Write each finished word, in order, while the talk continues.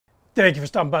Thank you for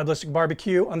stopping by Ballistic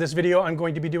Barbecue. On this video, I'm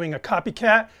going to be doing a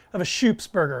copycat of a Schoop's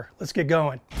burger. Let's get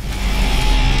going.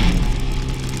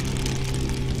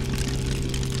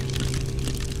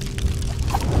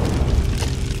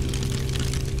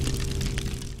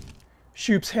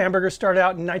 Schoop's Hamburger started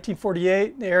out in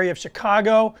 1948 in the area of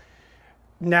Chicago.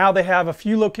 Now they have a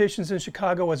few locations in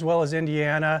Chicago as well as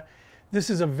Indiana. This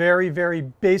is a very, very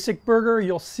basic burger,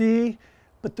 you'll see.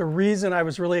 But the reason I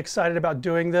was really excited about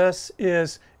doing this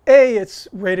is A, it's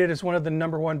rated as one of the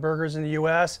 #1 burgers in the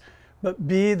US, but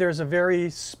B, there's a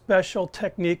very special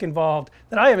technique involved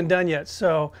that I haven't done yet.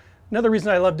 So another reason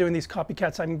I love doing these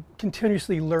copycats, I'm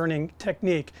continuously learning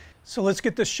technique. So let's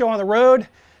get this show on the road.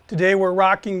 Today we're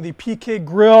rocking the PK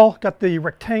grill, got the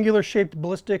rectangular shaped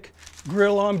Ballistic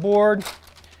grill on board.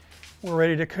 We're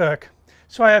ready to cook.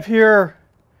 So I have here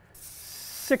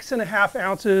 6.5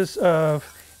 ounces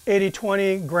of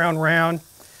 80/20 ground round.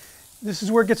 This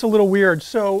is where it gets a little weird.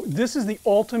 So this is the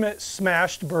ultimate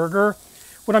smashed burger.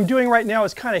 What I'm doing right now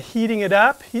is kind of heating it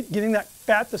up, getting that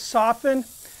fat to soften.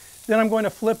 Then I'm going to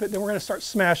flip it, then we're going to start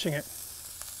smashing it.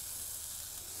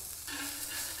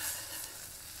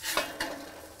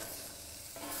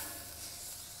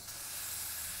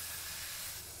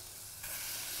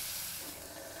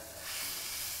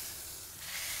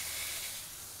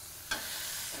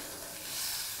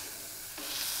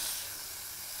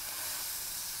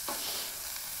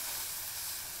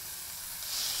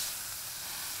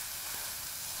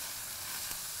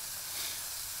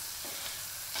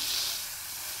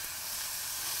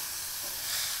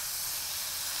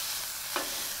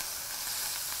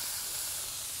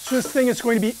 So this thing is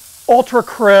going to be ultra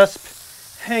crisp,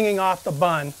 hanging off the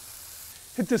bun.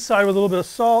 Hit this side with a little bit of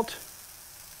salt.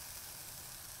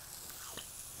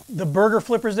 The burger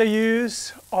flippers they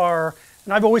use are,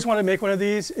 and I've always wanted to make one of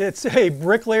these, it's a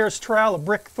bricklayer's trowel, a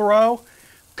brick throw.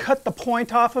 Cut the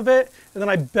point off of it, and then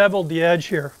I beveled the edge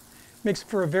here. Makes it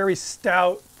for a very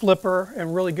stout flipper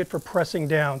and really good for pressing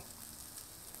down.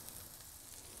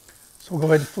 So we'll go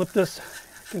ahead and flip this.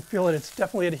 I can feel it, it's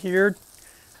definitely adhered.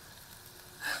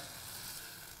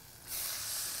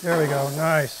 There we go,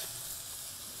 nice.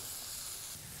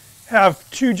 Have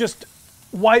two just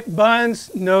white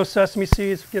buns, no sesame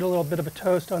seeds. Get a little bit of a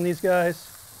toast on these guys.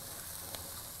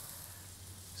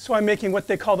 So I'm making what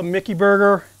they call the Mickey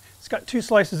burger. It's got 2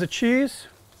 slices of cheese,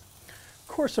 of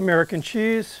course American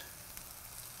cheese.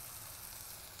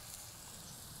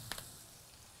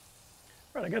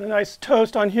 Right, I got a nice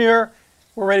toast on here.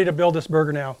 We're ready to build this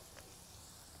burger now.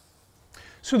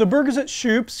 So the burgers at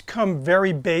Schoop's come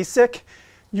very basic.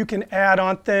 You can add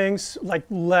on things like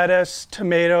lettuce,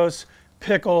 tomatoes,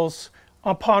 pickles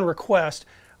upon request.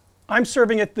 I'm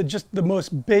serving it just the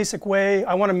most basic way.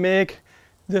 I want to make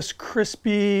this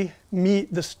crispy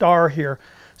meat the star here.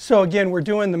 So again, we're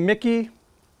doing the Mickey.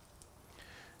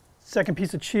 Second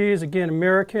piece of cheese, again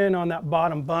American on that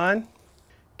bottom bun.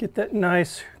 Get that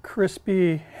nice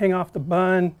crispy hang off the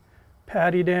bun,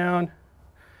 patty down,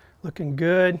 looking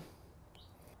good.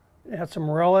 Add some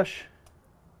relish.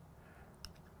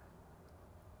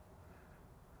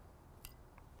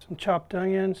 Some chopped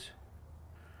onions,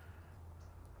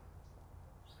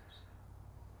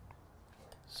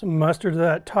 some mustard to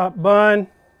that top bun,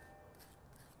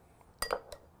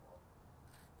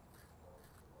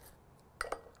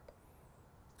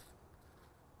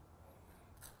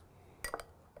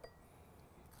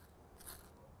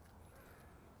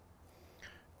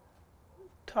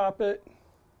 top it,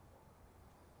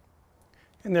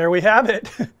 and there we have it,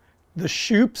 the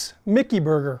Schoop's Mickey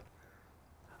burger.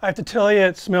 I have to tell you,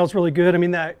 it smells really good. I mean,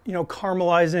 that,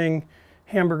 caramelizing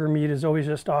hamburger meat is always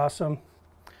just awesome.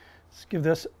 Let's give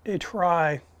this a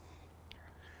try.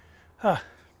 So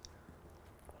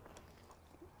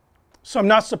I'm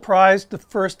not surprised. The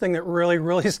first thing that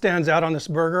really stands out on this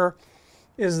burger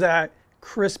is that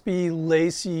crispy,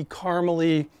 lacy,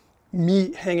 caramely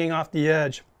meat hanging off the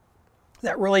edge.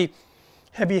 That really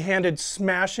heavy-handed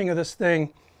smashing of this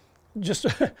thing just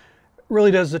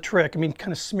really does the trick. I mean,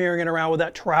 kind of smearing it around with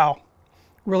that trowel.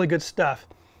 Really good stuff.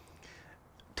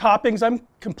 Toppings, I'm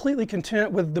completely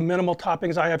content with the minimal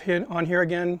toppings I have on here.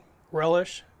 Again,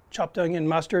 relish, chopped onion,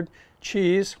 mustard,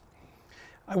 cheese.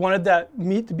 I wanted that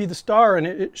meat to be the star, and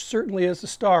it certainly is the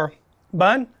star.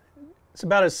 Bun, it's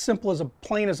about as simple as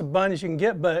plain as a bun as you can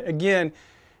get, but again,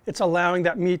 it's allowing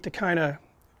that meat to kind of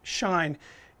shine.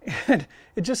 And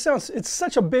it just sounds, it's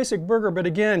such a basic burger, but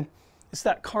again, it's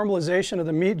that caramelization of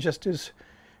the meat just is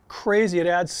crazy. It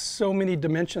adds so many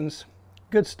dimensions.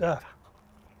 Good stuff.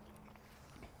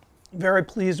 Very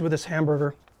pleased with this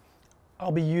hamburger.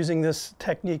 I'll be using this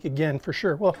technique again for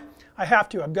sure. Well, I have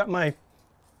to. I've got my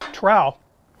trowel.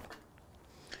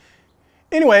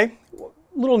 Anyway,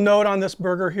 little note on this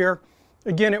burger here.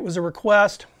 Again, it was a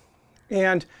request,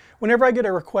 and whenever I get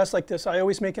a request like this, I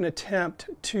always make an attempt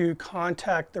to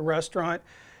contact the restaurant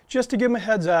just to give them a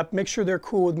heads up, make sure they're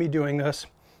cool with me doing this.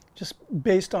 Just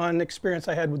based on experience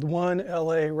I had with one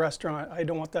LA restaurant, I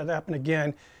don't want that to happen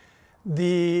again.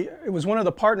 It was one of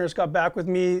the partners got back with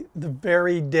me the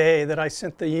very day that I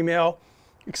sent the email,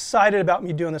 excited about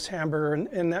me doing this hamburger,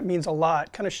 and that means a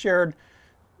lot. Kind of shared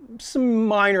some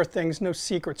minor things, no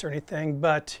secrets or anything,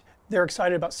 but they're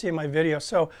excited about seeing my video.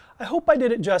 So I hope I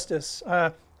did it justice.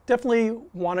 Definitely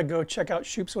want to go check out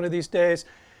Schoop's one of these days.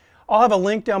 I'll have a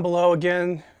link down below.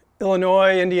 Again,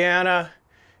 Illinois, Indiana.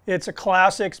 It's a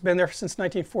classic. It's been there since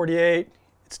 1948.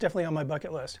 It's definitely on my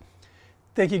bucket list.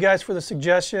 Thank you guys for the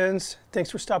suggestions. Thanks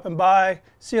for stopping by.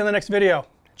 See you in the next video.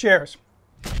 Cheers.